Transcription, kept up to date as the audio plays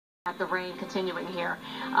At the rain continuing here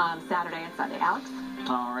Saturday and Sunday. Alex?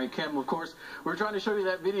 All right, Kim, of course, we're trying to show you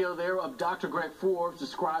that video there of Dr. Greg Forbes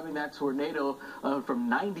describing that tornado from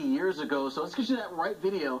 90 years ago. So let's get you that right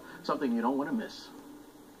video, something you don't want to miss.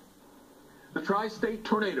 The Tri-State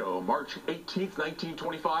Tornado, March 18th,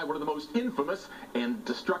 1925, one of the most infamous and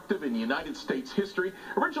destructive in United States history,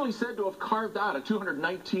 originally said to have carved out a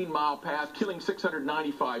 219-mile path, killing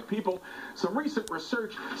 695 people. Some recent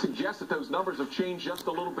research suggests that those numbers have changed just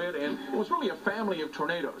a little bit, and it was really a family of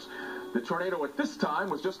tornadoes. The tornado at this time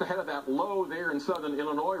was just ahead of that low there in southern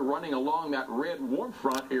Illinois, running along that red warm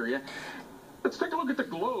front area. Let's take a look at the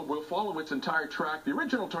globe. We'll follow its entire track. The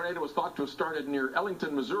original tornado was thought to have started near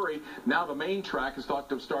Ellington, Missouri. Now the main track is thought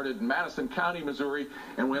to have started in Madison County, Missouri,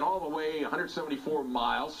 and went all the way 174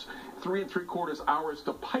 miles, 3 3/4 hours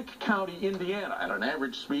to Pike County, Indiana, at an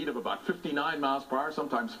average speed of about 59 miles per hour,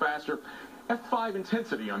 sometimes faster. F5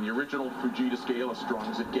 intensity on the original Fujita scale, as strong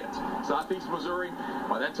as it gets. Southeast Missouri,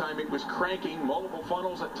 by that time it was cranking, multiple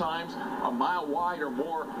funnels at times, a mile wide or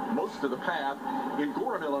more most of the path. In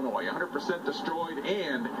Gorham, Illinois, 100% destroyed,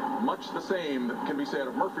 and much the same can be said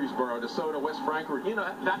of Murfreesboro, DeSoto, West Frankfort, in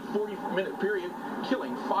that 40-minute period,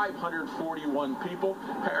 killing 541 people.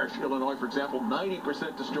 Parrish, Illinois, for example,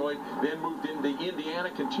 90% destroyed, then moved into Indiana,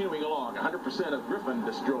 continuing along, 100% of Griffin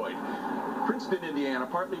destroyed. Princeton, Indiana,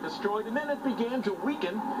 partly destroyed, and then it began to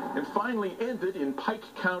weaken and finally ended in Pike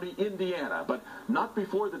County, Indiana. But not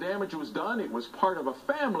before the damage was done. It was part of a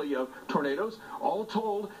family of tornadoes, all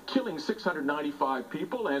told, killing 695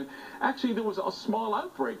 people, and actually there was a small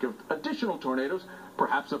outbreak of additional tornadoes,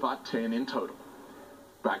 perhaps about 10 in total.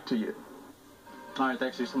 Back to you. All right,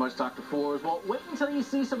 thanks so much, Dr. Forbes. Well, wait until you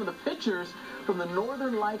see some of the pictures from the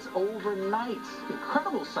Northern Lights overnight.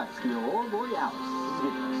 Incredible sights, the Aurora Borealis. This is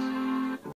good news.